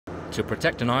To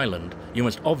protect an island, you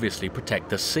must obviously protect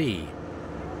the sea.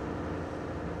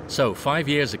 So 5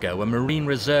 years ago, a marine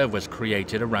reserve was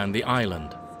created around the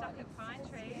island.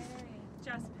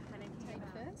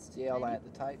 Yeah, I'll lay out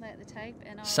the tape.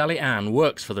 Sally Ann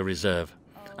works for the reserve,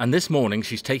 and this morning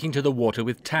she's taking to the water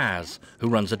with Taz, who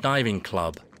runs a diving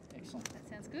club. Excellent. That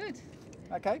sounds good.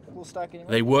 Okay, we'll start getting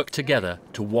ready. They work together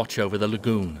to watch over the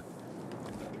lagoon.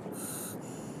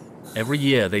 Every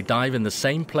year they dive in the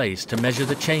same place to measure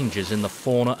the changes in the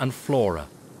fauna and flora.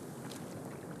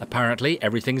 Apparently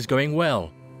everything's going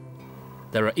well.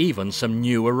 There are even some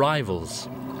new arrivals.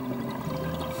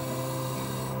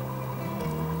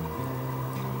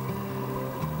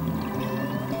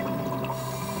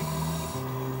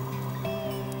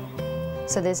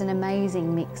 So there's an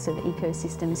amazing mix of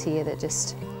ecosystems here that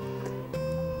just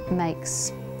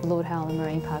makes Lord Howe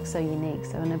Marine Park so unique.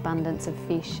 So an abundance of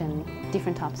fish and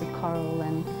different types of coral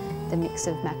and the mix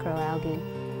of macroalgae.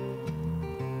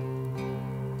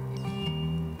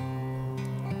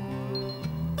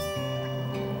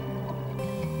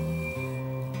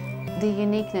 The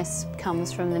uniqueness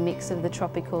comes from the mix of the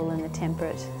tropical and the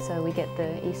temperate. So we get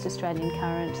the East Australian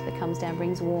current that comes down,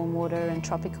 brings warm water and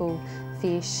tropical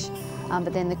fish,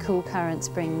 but then the cool currents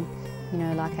bring, you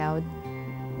know, like our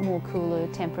more cooler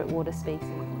temperate water species.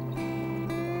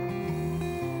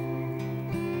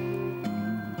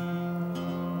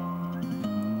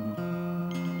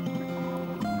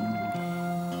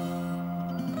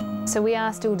 So we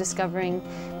are still discovering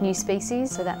new species,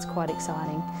 so that's quite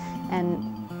exciting.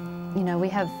 And you know, we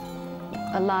have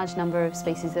a large number of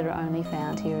species that are only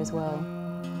found here as well.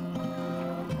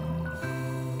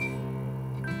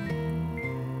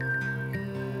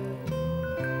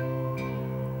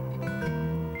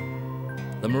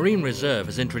 The Marine Reserve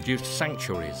has introduced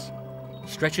sanctuaries,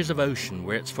 stretches of ocean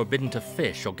where it's forbidden to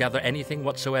fish or gather anything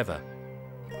whatsoever.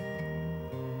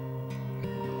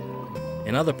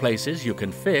 In other places you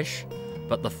can fish,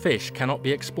 but the fish cannot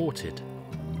be exported.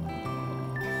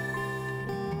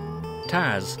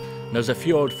 Taz knows a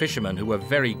few old fishermen who were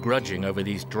very grudging over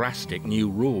these drastic new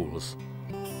rules.